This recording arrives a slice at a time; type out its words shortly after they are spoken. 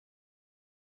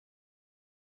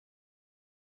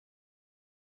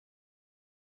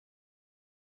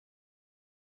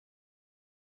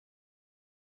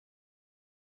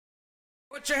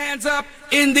Put your hands up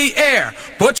in the air.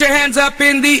 Put your hands up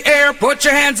in the air. Put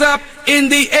your hands up in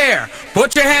the air.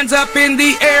 Put your hands up in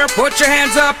the air. Put your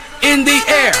hands up in the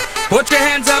air. Put your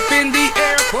hands up in the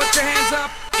air. Put your hands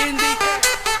up in the air.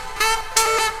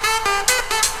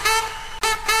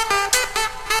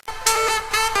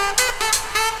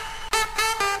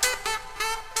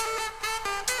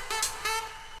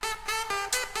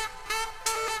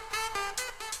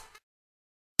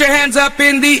 Put your hands up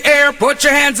in the air. Put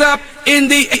your hands up in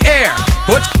the air.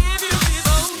 Put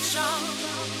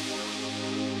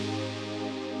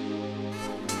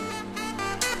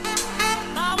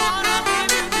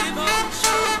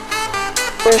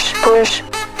push, push.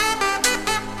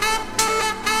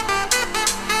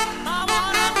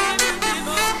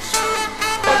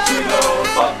 But you know,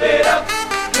 pump it up.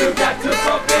 You got to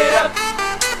pump it up.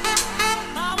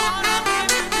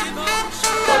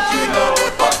 But you know,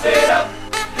 pump it up.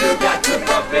 You got to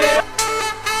pump it up.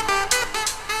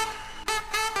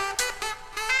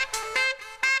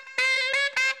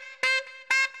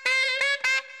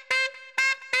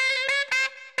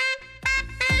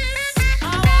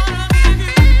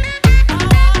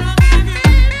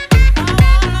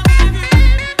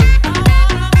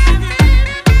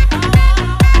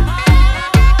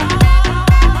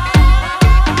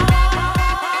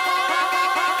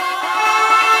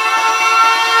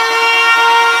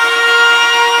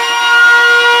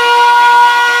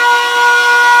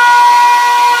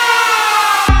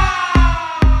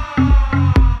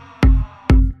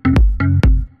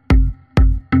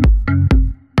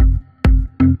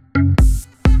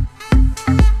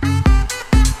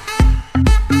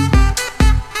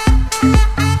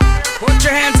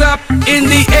 in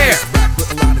the air. Back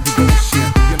with a lot of devotion,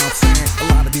 you know what I'm saying? A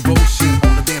lot of devotion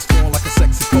on the dance floor like a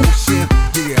sexy potion.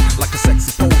 Yeah, like a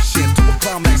sexy potion. To a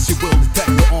climax, you will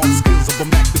detect the arm skills of a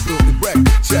Mac to build the wreck.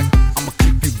 Check, I'ma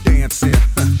keep you dancing.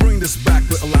 Bring this back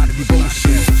with a lot of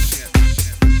devotion.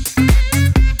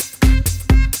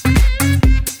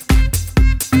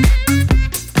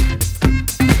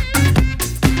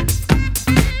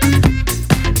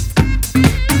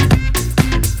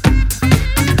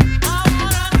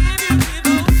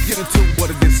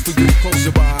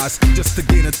 Just to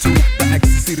get into the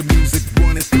ecstasy, the music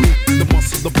running through the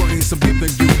muscle, the brains I'm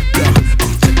giving you.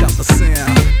 Check out the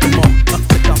sound, come on,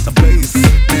 check out the bass.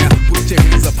 Now put your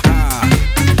hands up high.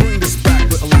 Bring this back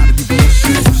with a lot of devotion.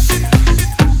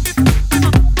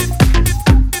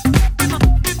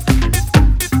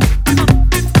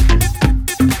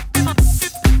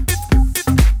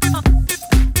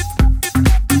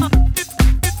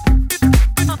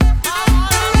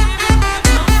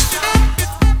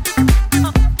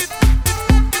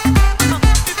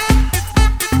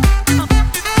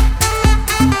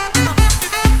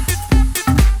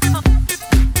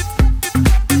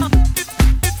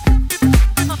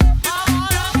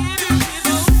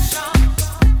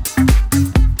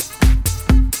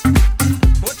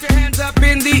 Put your hands up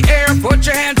in the air. Put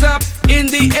your hands up in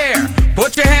the air.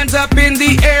 Put your hands up in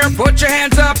the air. Put your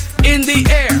hands up in the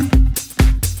air.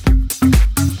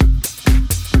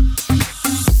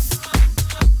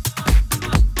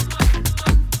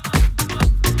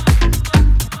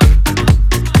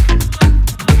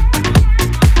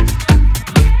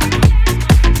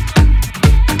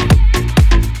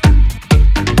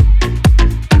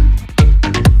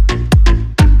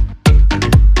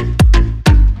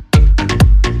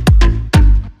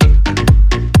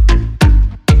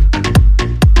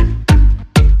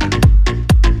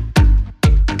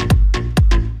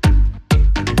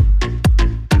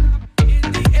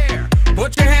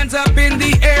 Put your hands up in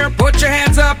the air. Put your hands up in the air. Put your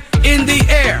hands up in the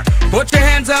air. Put your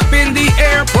hands up in the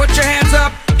air. Put your hands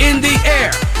up in the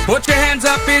air. Put your hands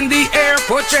up in the air. Put your hands up in the air.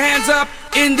 Put your hands up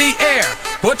in the air.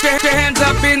 Put your hands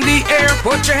up in the air.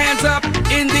 Put your hands up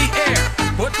in the air.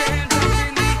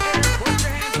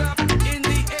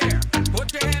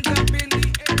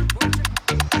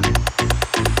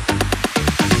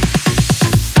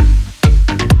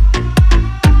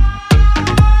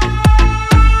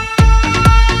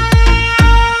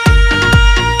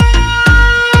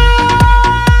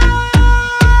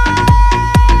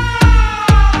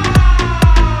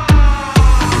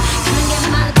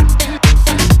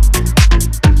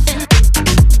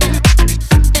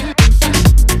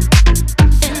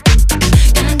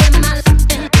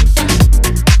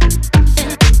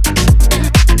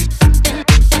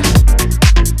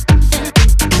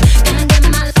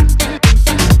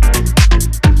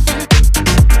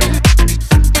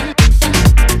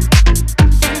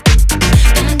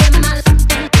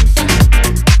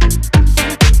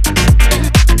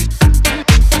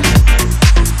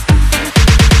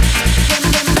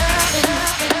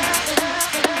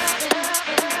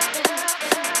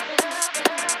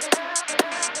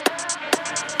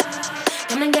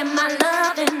 my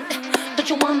loving? Don't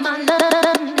you want my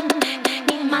loving?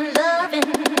 Need my loving?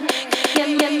 Get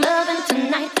me loving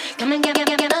tonight. Come and get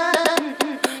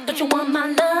loving. Don't you want my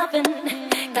loving?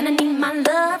 Gonna need my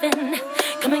loving.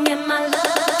 Come and get my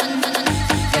loving.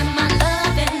 Get my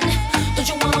loving. Don't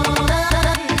you want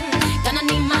loving? Gonna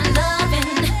need my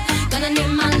loving. Gonna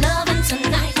need my loving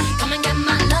tonight. Come and get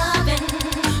my loving.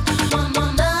 Want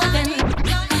more loving.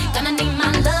 Gonna need my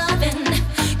loving.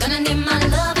 Gonna need my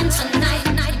loving tonight.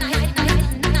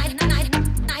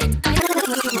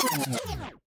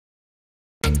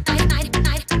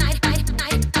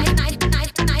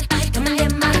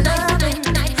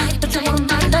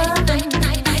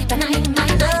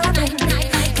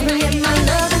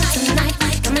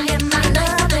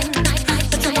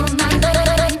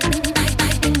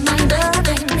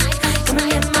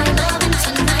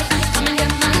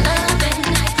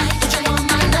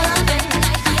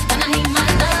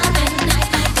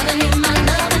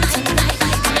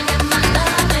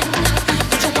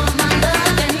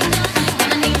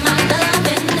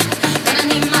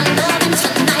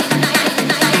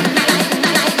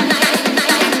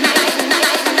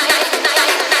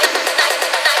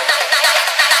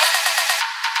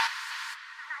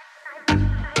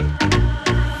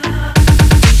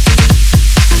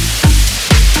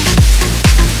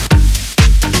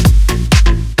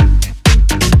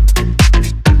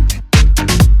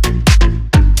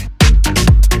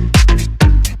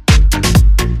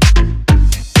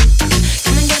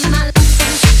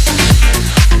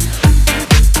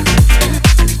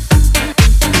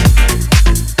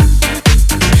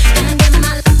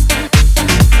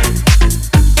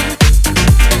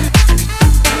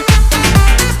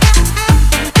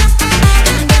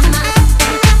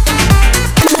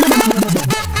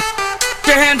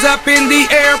 Up in the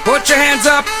air, put your hands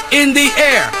up in the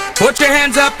air. Put your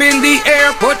hands up in the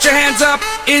air, put your hands up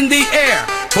in the air.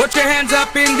 Put your hands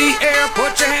up in the air,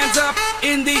 put your hands up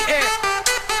in the air.